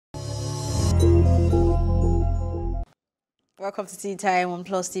Welcome to Tea Time on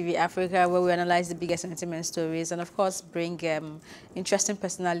Plus TV Africa, where we analyze the biggest entertainment stories and, of course, bring interesting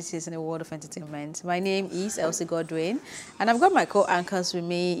personalities in the world of entertainment. My name is Elsie Godwin, and I've got my co-anchors with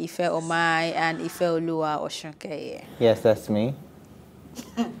me, Ife Omai and Ife Olua Oshunkeye. Yes, that's me.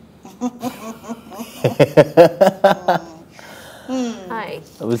 Hi.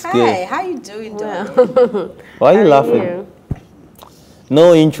 It was Hi, good. how you doing, darling? Why are you laughing?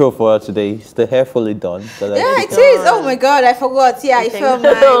 No intro for her today. Is the hair fully done? Yeah, it is. Oh my God, I forgot. Yeah, I felt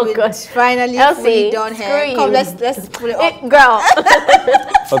mine finally fully done hair. Come, let's pull it up. Girl.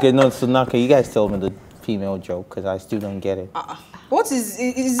 Okay, no, so now can you guys tell me the female joke? Because I still don't get it. What is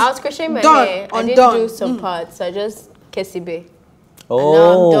I was crocheting my done, hair. I undone. didn't do some parts. I just kesibe. Oh. And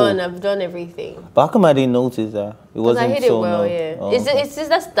now I'm done. I've done everything. But how come I didn't notice that? It Because wasn't I hit so it well, no. yeah. Oh, It's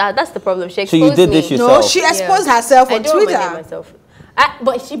just that's the problem. She so exposed you did me. this yourself? No, she exposed herself on I do Twitter. my hair myself.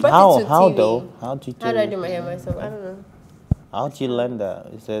 But she brought it to How TV. though? How did you do How do I it? do my hair myself? I don't know. How did you learn that?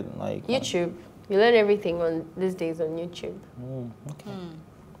 Is it like YouTube. You learn everything on these days on YouTube. Okay.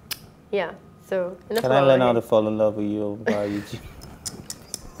 Yeah. So enough Can I about learn my how hair. to fall in love with you via YouTube?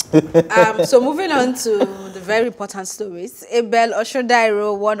 So moving on to the very important stories. Abel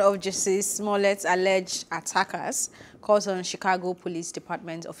Oshodairo, one of Jussie Smollett's alleged attackers, calls on Chicago Police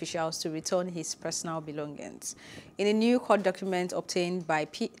Department officials to return his personal belongings. In a new court document obtained by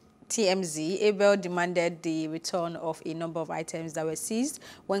TMZ, Abel demanded the return of a number of items that were seized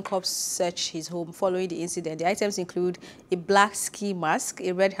when cops searched his home following the incident. The items include a black ski mask,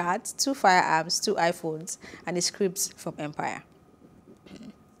 a red hat, 2 firearms, 2 iPhones, and a script from Empire.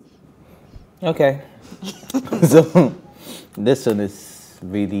 Okay. So this one is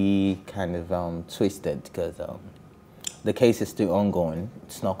really kind of twisted because the case is still ongoing.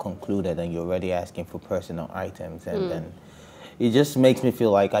 It's not concluded, and you're already asking for personal items, and then it just makes me feel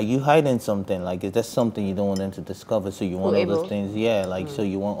like, are you hiding something? Like, is there something you don't want them to discover? So you want all those things, yeah, like so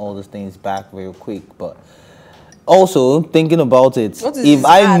you want all those things back real quick, but. Also, thinking about it, if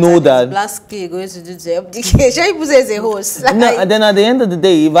I know that Blasky going to do the abdication, he puts as a host. no, and then at the end of the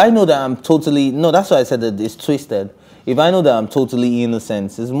day, if I know that I'm totally that's why I said that it's twisted. If I know that I'm totally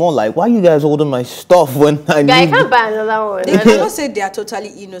innocent, it's more like, why you guys holding my stuff when I Yeah, I need can't buy another one. They cannot say they are totally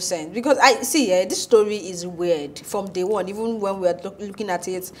innocent because I see this story is weird from day one, even when we are looking at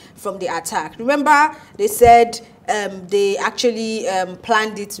it from the attack. Remember, they said they actually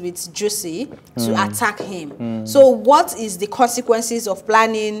planned it with Jussie to attack him. So what is the consequences of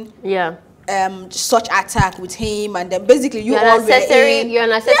planning such attack with him, and then basically you're an accessory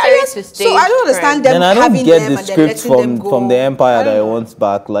to stage. So I don't understand them Then I don't having get them the and then script letting them go. from the Empire that he wants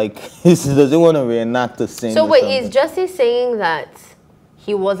back. Like, does he want to reenact the scene? So wait, is Jussie saying that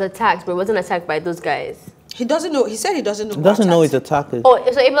he was attacked, but wasn't attacked by those guys? He doesn't know. He said he doesn't know. He doesn't know he's attackers. Oh,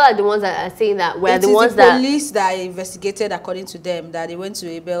 so Abel are the ones that are saying that. We're the ones the that police that investigated, according to them, that they went to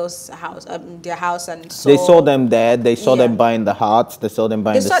Abel's house, their house, and saw. They saw them dead. They saw them buying the hearts. They saw them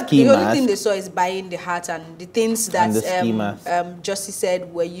buying the ski The mask. only thing they saw is buying the hat and the things that the ski mask. Jussie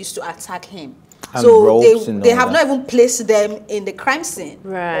said were used to attack him. And So ropes and they all have that. not even placed them in the crime scene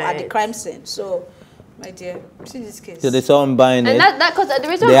or at the Right. crime scene. So, my dear, see this case. So they saw him buying it. and that cause the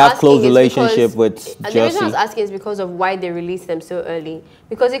reason They I'm have close asking is relationship because- with the reason I was Jussie. asking is because of why they released them so early.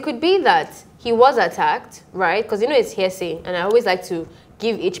 Because it could be that he was attacked, right? Because it's hearsay, and I always like to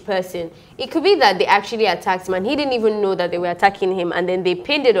give each person. It could be that they actually attacked him and he didn't even know that they were attacking him, and then they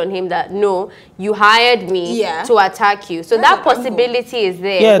pinned it on him that no, you hired me to attack you. So that possibility is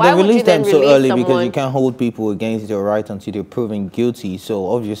there. Yeah, Why they would you released then them so release early because someone? you can't hold people against their right until they're proven guilty. So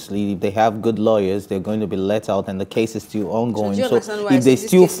obviously, if they have good lawyers, they're going to be let out, and the case is still ongoing. Do you So understand why if they this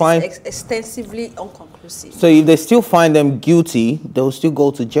still case find, is extensively inconclusive? so if they still find them guilty, they'll still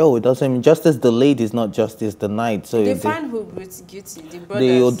go to jail. It doesn't mean justice delayed is not justice denied. So They if find who guilty, the the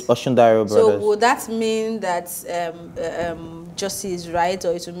brothers. Oshundairo So brothers, would that mean that Jussie is right,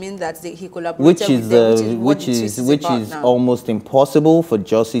 or it would mean that he collaborated with them, which is almost impossible for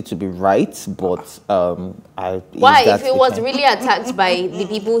Jussie to be right, but Why, if he was really attacked by the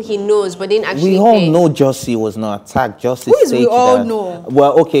people he knows, but didn't actually we all pay? know Jussie was not attacked. Jussie Who is we stated all that, know?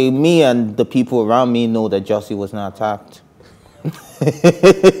 Well, okay, me and the people around me know that Jussie was not attacked. You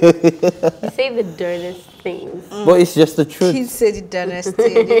say the dirtiest things. But it's just the truth. He said the dumbest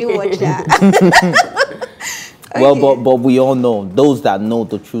thing. Did you watch that? Well, but we all know, those that know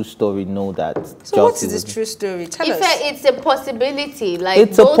the true story know that So what Jussie is was the true story? Tell If us. it's a possibility, like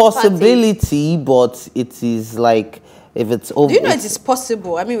it's a both possibility, but it is like, if it's over. Do you know it is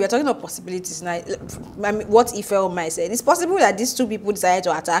possible? I mean, we're talking about possibilities now. I mean, what Ife might said. It's possible that these two people decided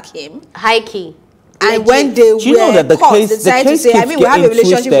to attack him. parties, high key. And when they do you know that the caught, case, they the decided to case say, keeps I mean, we have a getting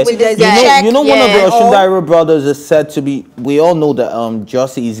relationship twisted. with this Yeah. You know, one of the Yeah. Oshundairo brothers is said to be. We all know that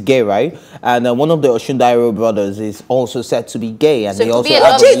Jussie is gay, right? And one of the Oshundairo brothers is also said to be gay, and So it they could also be a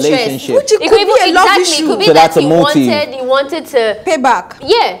have love a interest. relationship. Which it It could could be a love exactly. issue. It could be So that that's a he motive. wanted to. Payback.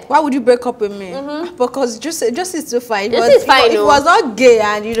 Yeah. Why would you break up with me? Because just is too fine. Just But is fine, It no. was not gay,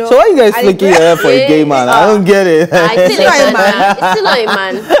 and you know. So why you guys and flicking your hair for a gay man? I don't get it. It's still not a a man. It's still not a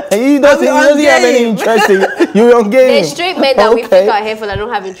man. He doesn't have any game. interest in you. On game. There's straight men that we Okay. flick our hair for that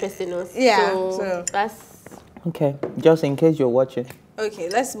don't have interest in us. Yeah, So so- that's. Okay, just in case you're watching. Okay,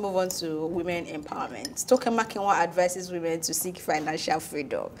 let's move on to women empowerment. Toke Makinwa advises women to seek financial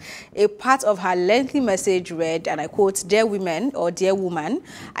freedom. A part of her lengthy message read, and I quote, "Dear women or dear woman,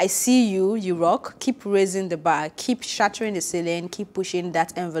 I see you, you rock. Keep raising the bar, keep shattering the ceiling, keep pushing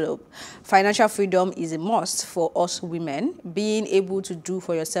that envelope. Financial freedom is a must for us women. Being able to do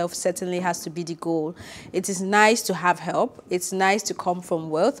for yourself certainly has to be the goal. It is nice to have help. It's nice to come from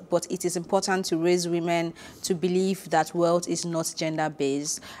wealth, but it is important to raise women to believe that wealth is not gender-based."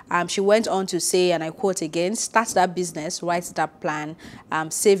 She went on to say, and I quote again, "Start that business, write that plan,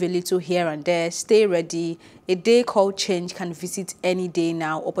 save a little here and there, stay ready. A day called change can visit any day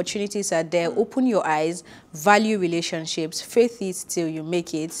now. Opportunities are there. Open your eyes, value relationships, faith it till you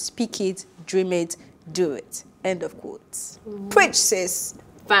make it, speak it, dream it, do it." End of quotes. Preach, sis.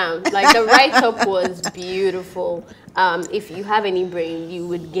 Found. Like the write-up was beautiful. If you have any brain, you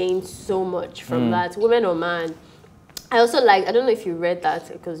would gain so much from that, women or man. I also like, I don't know if you read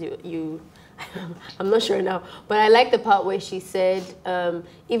that because you I'm not sure now, but I like the part where she said,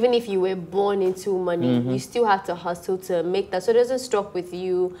 even if you were born into money, you still have to hustle to make that. So it doesn't stop with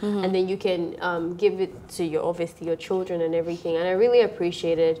you, and then you can give it to your, obviously, your children and everything. And I really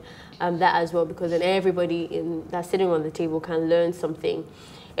appreciated that as well, because then everybody that's sitting on the table can learn something.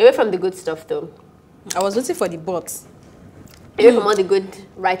 Away from the good stuff though. I was waiting for the bots. Away from all the good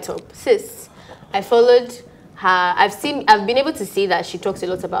write-up. Sis, I followed her. I've been able to see that she talks a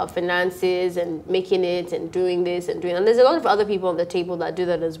lot about finances and making it and doing this and doing, and there's a lot of other people on the table that do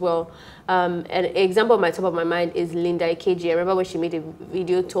that as well. An example on my top of my mind is Linda Ikeji. I remember when she made a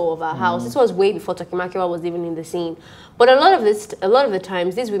video tour of her house. This was way before Toke Makinwa was even in the scene. But a lot of the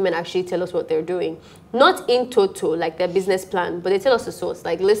times, these women actually tell us what they're doing. Not in total, like their business plan, but they tell us the source.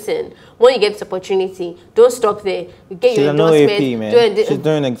 Like, listen, when you get this opportunity, don't stop there. You get your endorsement. AP, man. She's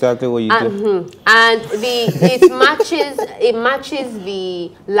doing exactly what you do. And it matches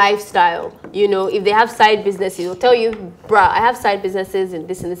the lifestyle. You know, if they have side businesses, they'll tell you, bruh, I have side businesses and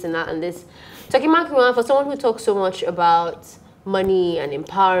this and this and that and this. Toke Makinwa, for someone who talks so much about money and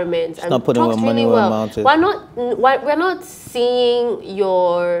empowerment, and not putting talks where money really where well. mouth is. We're not seeing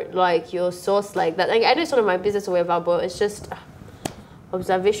your source like that. Like, I know it's none of my business or whatever, but it's just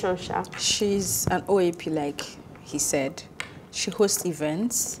observation, sharp. She's an OAP, like he said. She hosts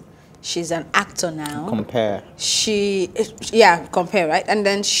events. She's an actor now. Compare. Compare, right? And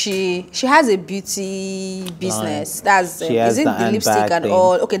then she has a beauty business. That's She has is it the the lipstick handbag and thing.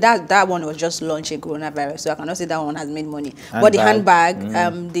 all? Okay, that one was just launching coronavirus, so I cannot say that one has made money. But the Handbag.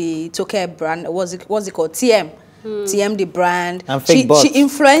 handbag, the Toke brand, what's it called? TM. TM, the brand. And fake bots. She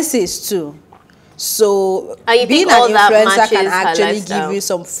influences too. So And you being think all an that influencer can matches her actually lifestyle? give you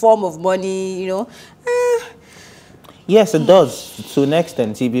some form of money, you know. Yes, it does to an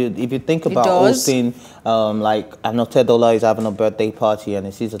extent. If you think about does. hosting, like I know $10 is having a birthday party and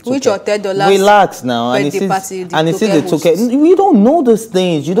it sees a Toke. Which your $10 relax now and it birthday sees party the and it sees Toke the Toke. hosts? You don't know those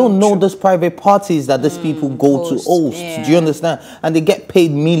things. You don't know those private parties that these people go to host, host. yeah. Do you understand? And they get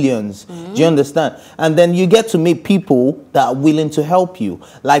paid millions. Do you understand? And then you get to meet people that are willing to help you.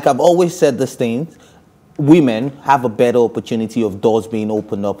 Like I've always said this thing. Women have a better opportunity of doors being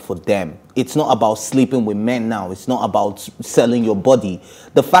opened up for them. It's not about sleeping with men now. It's not about selling your body.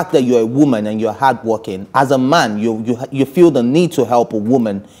 The fact that you're a woman and you're hardworking, as a man, you feel the need to help a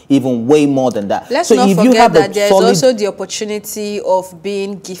woman even way more than that. Let's so not if forget you have that a there's solid, also the opportunity of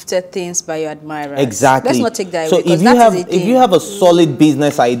being gifted things by your admirers. exactly. Let's not take that so away. if you have a solid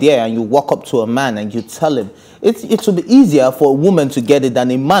business idea and you walk up to a man and you tell him, it will be easier for a woman to get it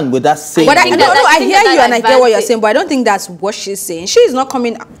than a man with that same. But I think hear that you and I get what you're advantage- saying, but I don't think that's what she's saying. She is not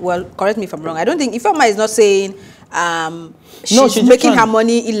coming, well, correct me if I'm wrong. I don't think, Ifeoma is not saying she's making her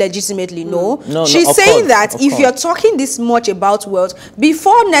money illegitimately. No, she's saying that if you're talking this much about wealth,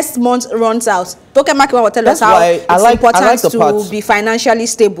 before next month runs out, Toke Makinwa will tell us how it's important to be financially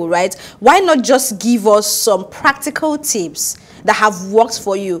stable, right? Why not just give us some practical tips that have worked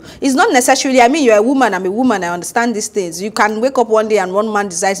for you? It's not necessarily, I mean, you're a woman, I'm a woman, I understand these things. You can wake up one day and one man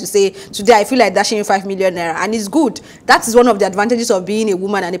decides to say, today I feel like dashing you 5 million naira, and it's good. That is one of the advantages of being a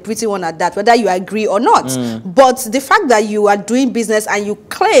woman, and a pretty one at that, whether you agree or not. But the fact that you are doing business and you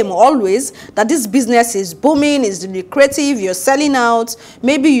claim always that this business is booming, is lucrative, you're selling out,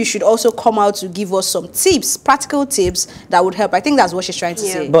 maybe you should also come out to give us some tips, practical tips that would help. I think that's what she's trying to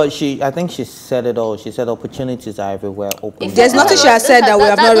say. But I think she said it all. She said opportunities are everywhere open. There's nothing she has said that we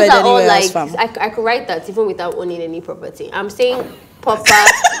have not read anywhere else from. I could write that even without owning any property. I'm saying proper.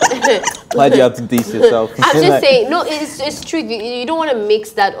 Why do you have to diss yourself? I'm just saying, no, it's true. You don't want to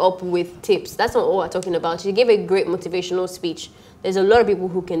mix that up with tips. That's not what we're talking about. She gave a great motivational speech. There's a lot of people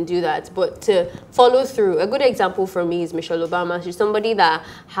who can do that. But to follow through, a good example for me is Michelle Obama. She's somebody that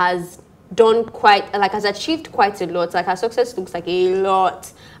has done has achieved quite a lot. Like, her success looks like a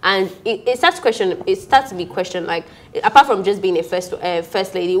lot, and it starts to be questioned, like, apart from just being a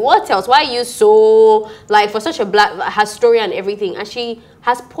first lady, what else? Why are you so, like, for such a black, her story and everything, and she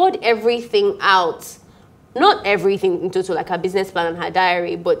has poured everything out, not everything in total, like her business plan and her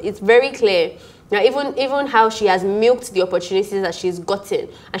diary, but it's very clear. Now, even how she has milked the opportunities that she's gotten,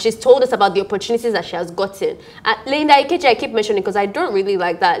 and she's told us about the opportunities that she has gotten. Linda Ikechi, I keep mentioning because I don't really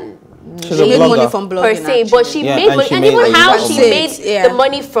like that. She made money from blogging, per se, but she made money, and even how she made the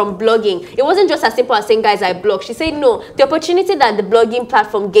money from blogging. It wasn't just as simple as saying, guys, I blog. She said no, the opportunity that the blogging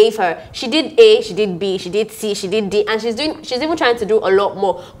platform gave her, she did A, she did B, she did C, she did D, and she's even trying to do a lot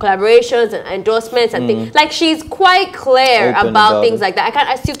more collaborations and endorsements and things. Like, she's quite clear about things like that.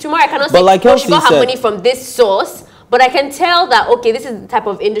 I still tomorrow I cannot say, like, she got her money from this source. But I can tell that, okay, this is the type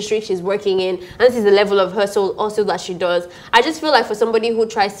of industry she's working in, and this is the level of hustle also that she does. I just feel like for somebody who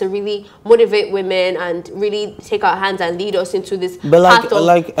tries to really motivate women and really take our hands and lead us into this path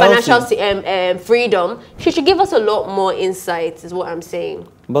of financial freedom, she should give us a lot more insights, is what I'm saying.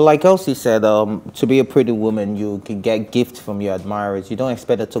 But like Elsie said, to be a pretty woman, you can get gifts from your admirers. You don't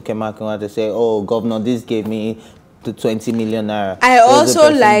expect a Toke Makinwa to say, oh, governor, this gave me the 20 million naira. I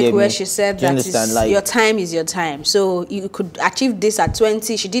also like where she said that your time is your time. So you could achieve this at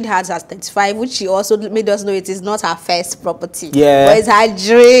 20. She did hers at 35, which she also made us know it is not her first property. Yeah. But it's her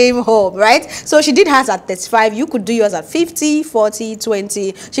dream home, right? So she did hers at 35. You could do yours at 50, 40,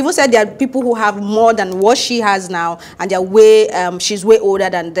 20. She even said there are people who have more than what she has now, and they're way, she's way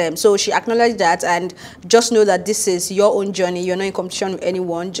older than them. So she acknowledged that, and just know that this is your own journey. You're not in competition with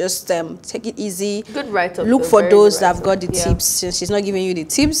anyone. Just take it easy. Good write-up. Look for those that have got the tips, since she's not giving you the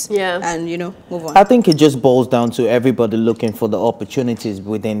tips, and move on. I think it just boils down to everybody looking for the opportunities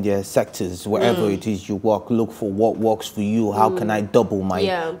within their sectors, wherever it is you work. Look for what works for you. How can I double my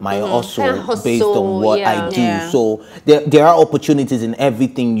hustle based on what I do? So there are opportunities in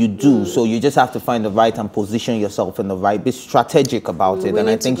everything you do. So you just have to find the right and position yourself in the right. Be strategic about it, and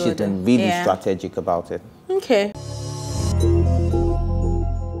I think she's been really strategic about it. Okay.